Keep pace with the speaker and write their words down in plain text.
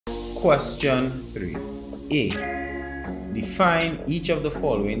Question 3. A. Define each of the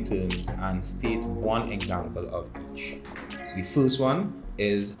following terms and state one example of each. So the first one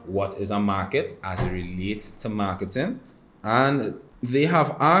is what is a market as it relates to marketing. And they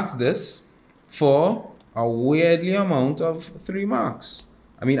have asked this for a weirdly amount of 3 marks.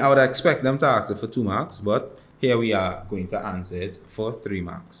 I mean, I would expect them to ask it for 2 marks, but here we are going to answer it for 3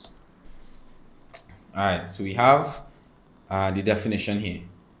 marks. Alright, so we have the definition here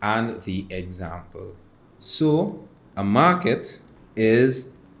and the example. So a market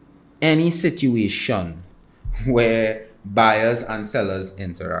is any situation where buyers and sellers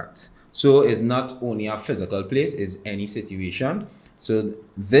interact. So it's not only a physical place, it's any situation. So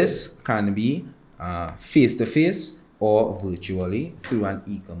this can be face-to-face or virtually through an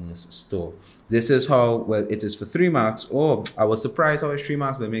e-commerce store. This is how, well, it is for 3 marks. Oh, I was surprised how it's 3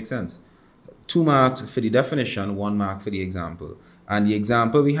 marks, but it makes sense. 2 marks for the definition, 1 mark for the example. And the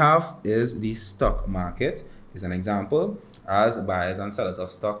example we have is the stock market. Is an example as buyers and sellers of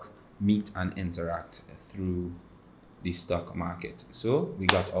stock meet and interact through the stock market. So we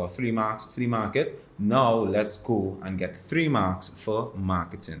got our 3 marks for the market. Now let's go and get 3 marks for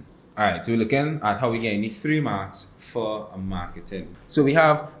marketing. Alright, so we're looking at how we get any 3 marks for marketing. So we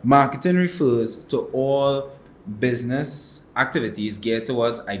have marketing refers to all business activities geared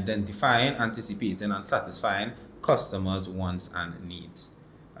towards identifying, anticipating, and satisfying customers' wants and needs.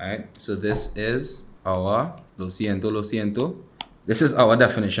 Alright, so this is our lo siento. This is our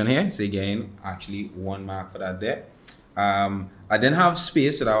definition here. So again, actually 1 mark for that there. I didn't have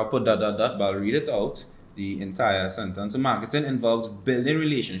space, so I will put ... but I'll read it out. The entire sentence. So marketing involves building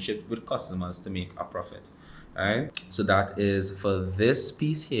relationships with customers to make a profit. Alright, so that is for this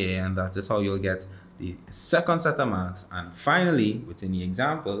piece here, and that is how you'll get the second set of marks. And finally, within the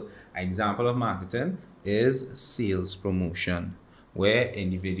example of marketing is sales promotion, where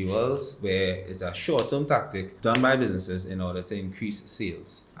it's a short-term tactic done by businesses in order to increase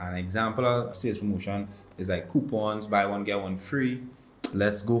sales. An example of sales promotion is like coupons, buy one get one free.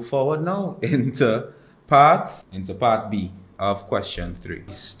 Let's go forward now into part B of question 3.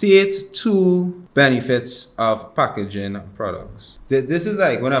 State 2 benefits of packaging products. This is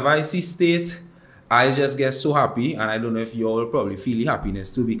like, whenever I see state, I just get so happy, and I don't know if you all will probably feel the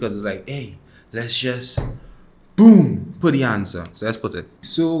happiness too, because it's like, hey, let's just boom, put the answer. So let's put it.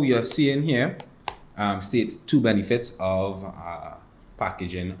 So we are seeing here, state 2 benefits of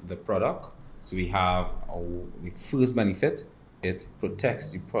packaging the product. So we have the first benefit, it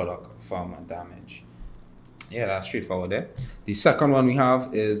protects the product from damage. Yeah, that's straightforward there. The second one we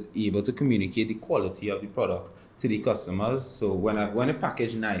have is able to communicate the quality of the product to the customers. So when it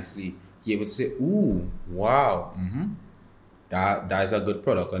packaged nicely, you're able to say, ooh, wow, that is a good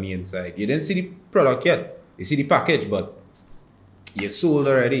product on the inside. You didn't see the product yet. You see the package, but you're sold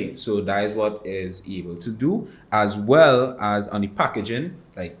already. So that is what is able to do, as well as on the packaging,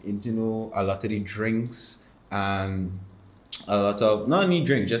 like, you know, a lot of the drinks and a lot of, not only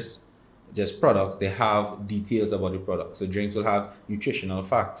drink, just products, they have details about the product. So drinks will have nutritional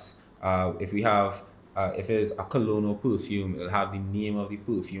facts. If it's a cologne or perfume, it'll have the name of the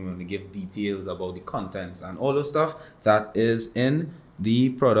perfume and give details about the contents and all the stuff that is in the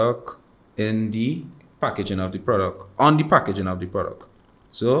product, in the packaging of the product, on the packaging of the product.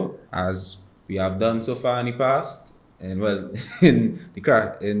 So as we have done so far in the past, and well, in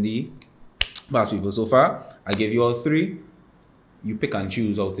the past people so far, I gave you all 3. You pick and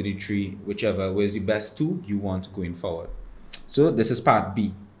choose out of the 3, whichever was the best 2 you want going forward. So this is part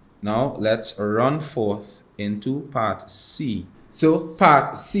B. Now let's run forth into part C. So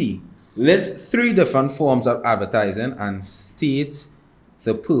part C, list 3 different forms of advertising and state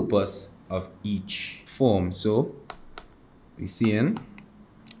the purpose of each form. So we see in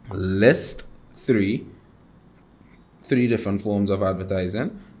list 3 different forms of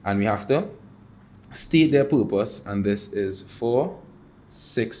advertising, and we have to state their purpose, and this is for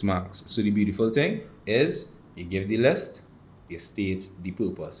 6 marks. So the beautiful thing is you give the list, you state the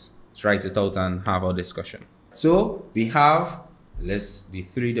purpose. Let's write it out and have our discussion. So we have list the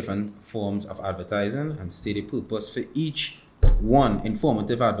 3 different forms of advertising and state the purpose for each one.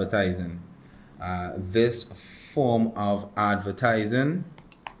 Informative advertising. This form of advertising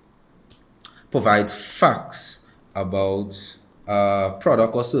provides facts about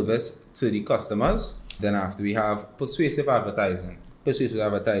product or service to the customers. Then after we have persuasive advertising. Persuasive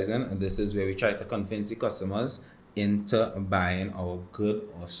advertising, and this is where we try to convince the customers into buying our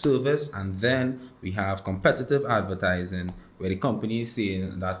good or service. And then we have competitive advertising, where the company is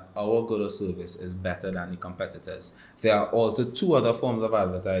saying that our good or service is better than the competitors. There are also 2 other forms of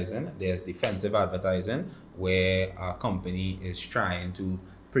advertising. There's defensive advertising, where our company is trying to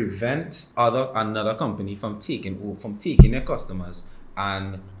prevent another company from taking their customers.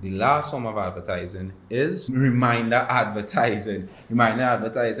 And the last form of advertising is reminder advertising. Reminder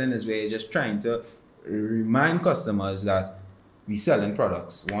advertising is where you're just trying to remind customers that we selling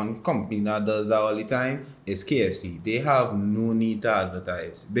products. One company that does that all the time is KFC. They have no need to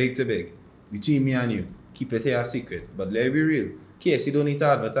advertise. Big to big. Between me and you, keep it here a secret. But let's be real. KFC don't need to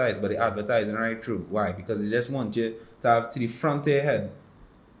advertise, but they advertising right through. Why? Because they just want you to have to the front of your head.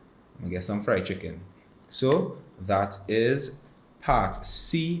 I'm gonna get some fried chicken. So that is part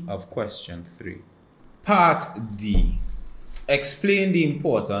C of question 3. Part D. Explain the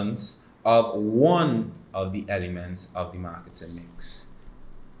importance of one of the elements of the marketing mix.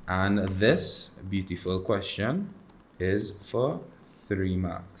 And this beautiful question is for 3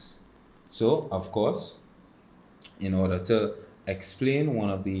 marks. So, of course, in order to explain one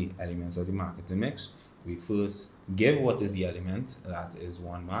of the elements of the marketing mix, we first give what is the element, that is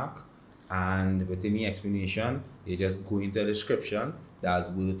 1 mark. And within the explanation, you just go into a description that's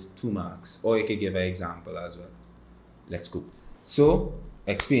worth 2 marks. Or you could give an example as well. Let's go. So,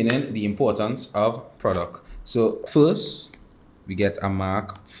 explaining the importance of product. So, first, we get a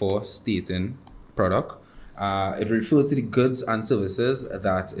mark for stating product. It refers to the goods and services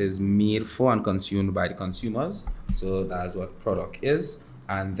that is made for and consumed by the consumers. So, that's what product is.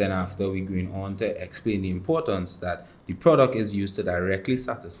 And then after, we're going on to explain the importance that the product is used to directly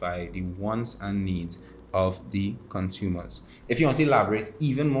satisfy the wants and needs of the consumers. If you want to elaborate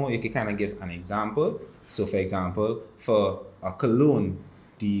even more, you can kind of give an example. So, for example, for a cologne,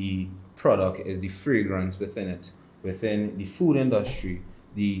 the product is the fragrance within it. Within the food industry,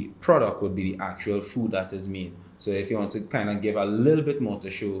 the product would be the actual food that is made. So, if you want to kind of give a little bit more to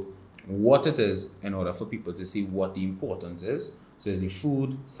show what it is in order for people to see what the importance is. So, the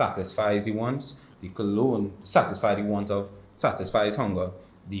food satisfies the wants, the cologne satisfies the want of, satisfies hunger,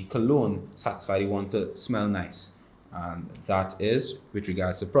 the cologne satisfies the want to smell nice. And that is with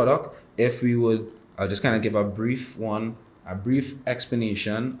regards to product. If we would, I'll just kind of give a brief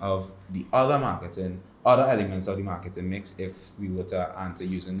explanation of the other elements of the marketing mix if we were to answer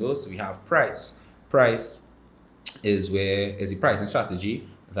using those. So we have price. Price is the pricing strategy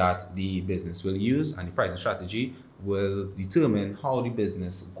that the business will use, and the pricing strategy will determine how the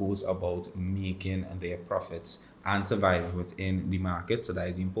business goes about making their profits and surviving within the market. So that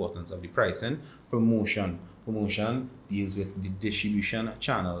is the importance of the pricing. Promotion deals with the distribution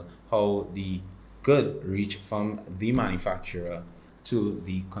channel, how the good reach from the manufacturer to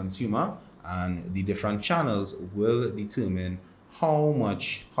the consumer, and the different channels will determine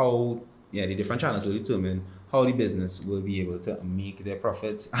how the business will be able to make their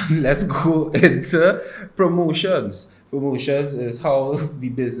profits. And let's go into promotions. Promotions is how the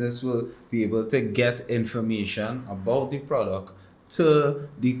business will be able to get information about the product to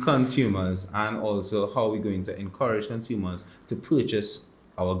the consumers, and also how we're going to encourage consumers to purchase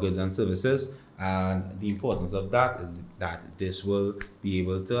our goods and services. And the importance of that is that this will be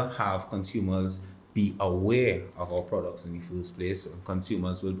able to have consumers be aware of our products in the first place.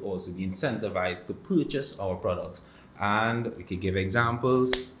 Consumers will also be incentivized to purchase our products. And we can give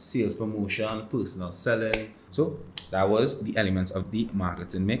examples: sales promotion, personal selling. So that was the elements of the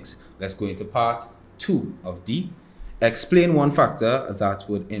marketing mix. Let's go into part 2 of D. Explain one factor that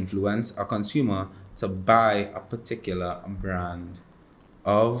would influence a consumer to buy a particular brand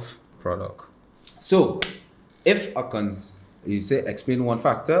of product. So, if you say explain one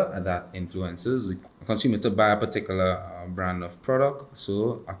factor that influences a consumer to buy a particular brand of product,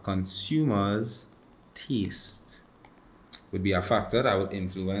 so a consumer's taste would be a factor that would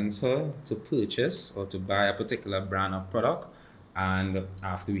influence her to purchase or to buy a particular brand of product. And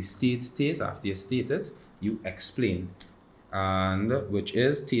after we state taste, after you state it, you explain. And which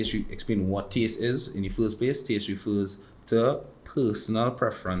is taste, you explain what taste is in the first place. Taste refers to personal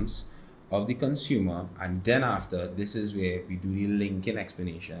preference of the consumer, and then after, this is where we do the linking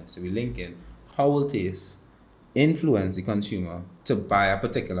explanation. So we link in how will taste influence the consumer to buy a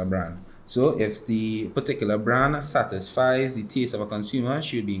particular brand. So if the particular brand satisfies the taste of a consumer,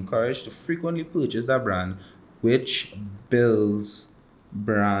 she would be encouraged to frequently purchase that brand, which builds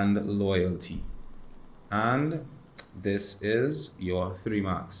brand loyalty. And this is your 3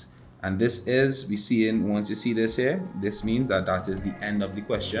 marks. And this is, once you see this here, this means that is the end of the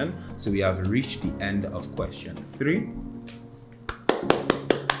question. So we have reached the end of question 3.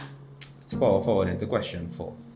 Let's power forward into question 4.